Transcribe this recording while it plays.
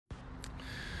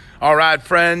All right,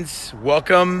 friends,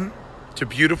 welcome to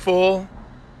beautiful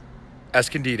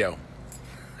Escondido.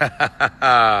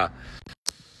 Well,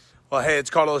 hey, it's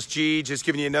Carlos G, just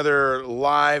giving you another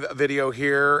live video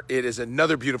here. It is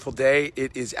another beautiful day.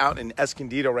 It is out in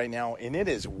Escondido right now, and it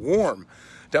is warm.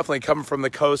 Definitely coming from the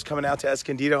coast, coming out to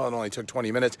Escondido. It only took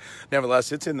 20 minutes.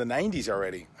 Nevertheless, it's in the 90s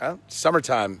already.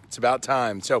 Summertime. It's about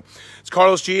time. So it's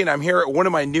Carlos G, and I'm here at one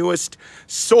of my newest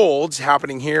solds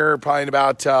happening here. Probably in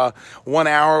about 1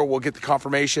 hour, we'll get the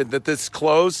confirmation that this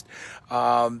closed.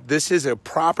 This is a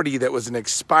property that was an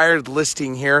expired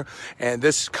listing here, and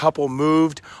this couple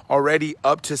moved already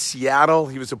up to Seattle.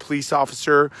 He was a police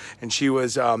officer, and she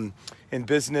was in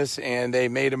business, and they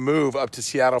made a move up to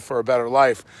Seattle for a better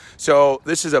life. So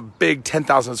this is a big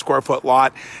 10,000 square foot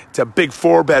lot. It's a big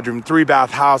 4-bedroom, 3-bath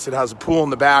house. It has a pool in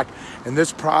the back, and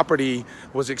this property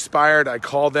was expired. I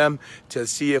called them to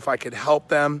see if I could help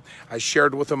them. I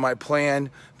shared with them my plan.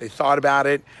 They thought about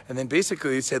it, and then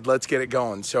basically they said, let's get it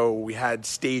going. So we had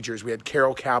stagers. We had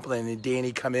Carol Kaplan and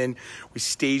Danny come in. We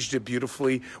staged it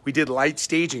beautifully. We did light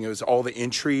staging. It was all the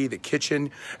entry, the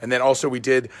kitchen, and then also we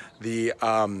did the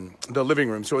living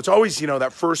room. So it's always,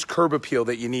 that first curb appeal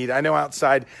that you need. I know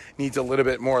outside needs a little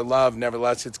bit more love.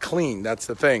 Nevertheless, it's clean. That's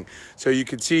the thing. So you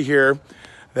can see here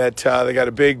that they got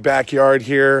a big backyard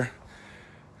here,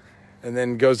 and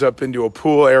then goes up into a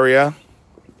pool area.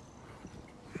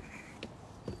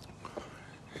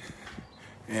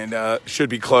 And should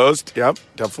be closed. Yep,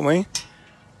 definitely.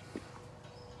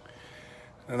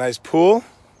 A nice pool.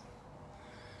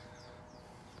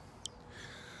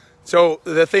 So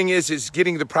the thing is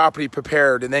getting the property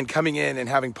prepared and then coming in and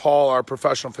having Paul, our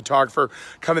professional photographer,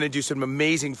 come in and do some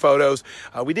amazing photos.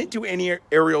 We didn't do any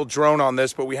aerial drone on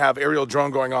this, but we have aerial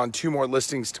drone going on 2 more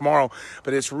listings tomorrow.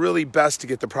 But it's really best to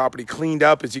get the property cleaned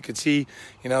up. As you can see,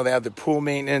 they have the pool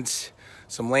maintenance,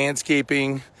 some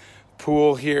landscaping,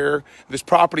 pool here. This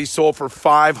property sold for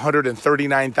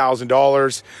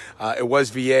 $539,000. It was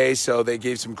VA, so they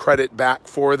gave some credit back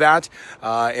for that.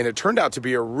 And it turned out to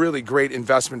be a really great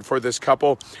investment for this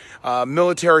couple.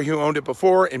 Military who owned it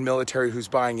before and military who's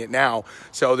buying it now.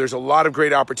 So there's a lot of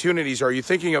great opportunities. Are you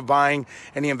thinking of buying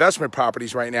any investment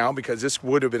properties right now? Because this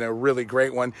would have been a really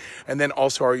great one. And then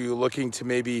also, are you looking to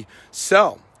maybe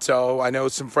sell? So I know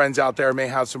some friends out there may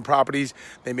have some properties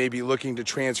they may be looking to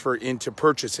transfer into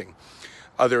purchasing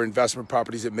other investment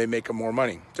properties that may make them more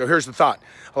money. So here's the thought.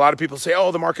 A lot of people say,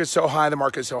 oh, the market's so high, the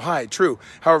market's so high. True.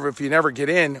 However, if you never get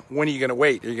in, when are you going to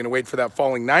wait? Are you going to wait for that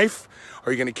falling knife? Or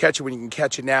are you going to catch it when you can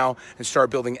catch it now and start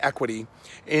building equity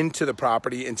into the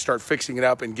property and start fixing it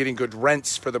up and getting good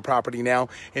rents for the property now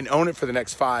and own it for the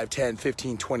next 5, 10,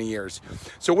 15, 20 years?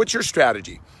 So what's your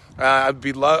strategy?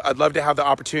 I'd love to have the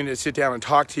opportunity to sit down and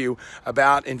talk to you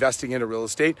about investing into real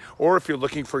estate, or if you're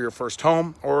looking for your first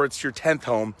home, or it's your 10th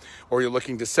home, or you're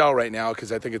looking to sell right now,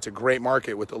 because I think it's a great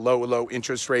market with the low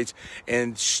interest rates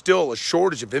and still a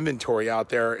shortage of inventory out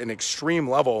there, an extreme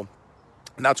level.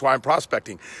 And that's why I'm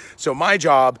prospecting. So my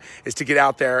job is to get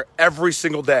out there every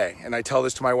single day. And I tell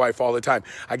this to my wife all the time.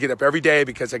 I get up every day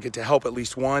because I get to help at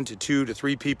least 1 to 2 to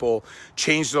 3 people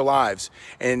change their lives.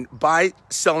 And by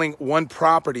selling one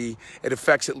property, it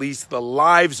affects at least the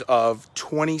lives of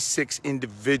 26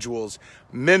 individuals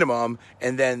minimum,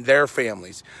 and then their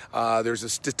families. There's a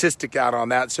statistic out on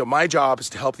that. So my job is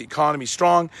to help the economy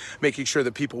strong, making sure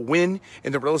that people win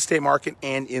in the real estate market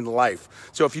and in life.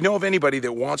 So if you know of anybody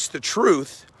that wants the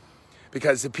truth,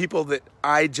 because the people that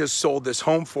I just sold this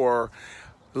home for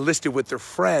listed with their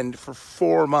friend for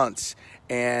 4 months,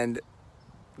 and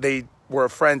they were a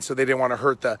friend, so they didn't want to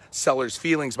hurt the seller's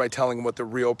feelings by telling them what the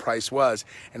real price was.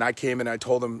 And I came and I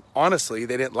told them, honestly,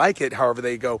 they didn't like it. However,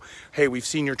 they go, hey, we've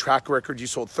seen your track record. You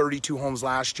sold 32 homes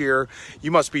last year.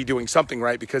 You must be doing something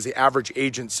right, because the average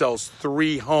agent sells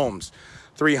 3 homes.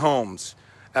 3 homes.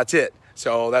 That's it.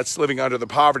 So that's living under the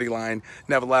poverty line.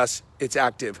 Nevertheless, it's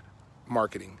active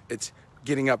marketing. It's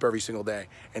getting up every single day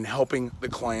and helping the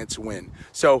clients win.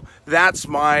 So that's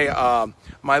my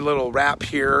my little wrap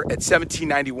here at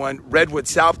 1791 Redwood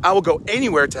South. I will go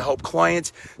anywhere to help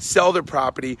clients sell their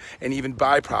property and even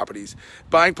buy properties.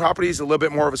 Buying properties is a little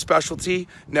bit more of a specialty.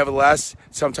 Nevertheless,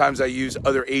 sometimes I use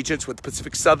other agents with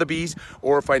Pacific Sotheby's,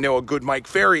 or if I know a good Mike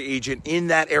Ferry agent in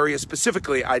that area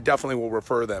specifically, I definitely will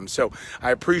refer them. So I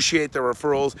appreciate the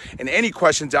referrals. And any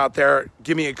questions out there,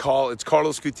 give me a call. It's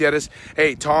Carlos Gutierrez.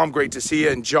 Hey, Tom, great to see you.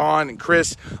 And John and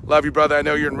Chris, love you, brother. I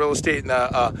know you're in real estate in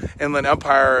the Inland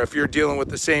Empire. If you're dealing with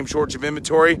the same shortage of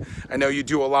inventory, I know you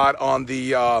do a lot on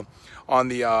the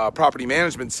property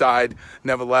management side.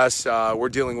 Nevertheless, we're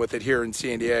dealing with it here in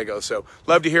San Diego. So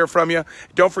love to hear from you.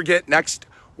 Don't forget, next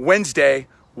Wednesday,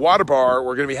 Water Bar,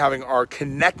 we're going to be having our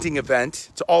connecting event.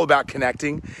 It's all about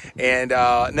connecting. And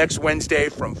next Wednesday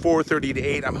from 4:30 to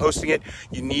 8, I'm hosting it.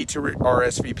 You need to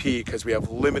RSVP because we have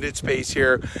limited space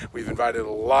here. We've invited a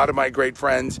lot of my great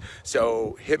friends.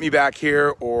 So hit me back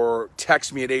here or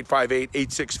text me at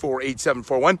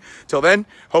 858-864-8741. Till then,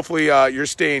 hopefully you're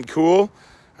staying cool.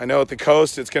 I know at the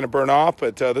coast it's going to burn off,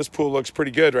 but this pool looks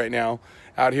pretty good right now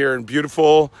out here in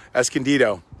beautiful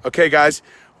Escondido. Okay, guys,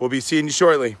 we'll be seeing you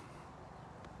shortly.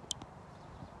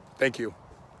 Thank you.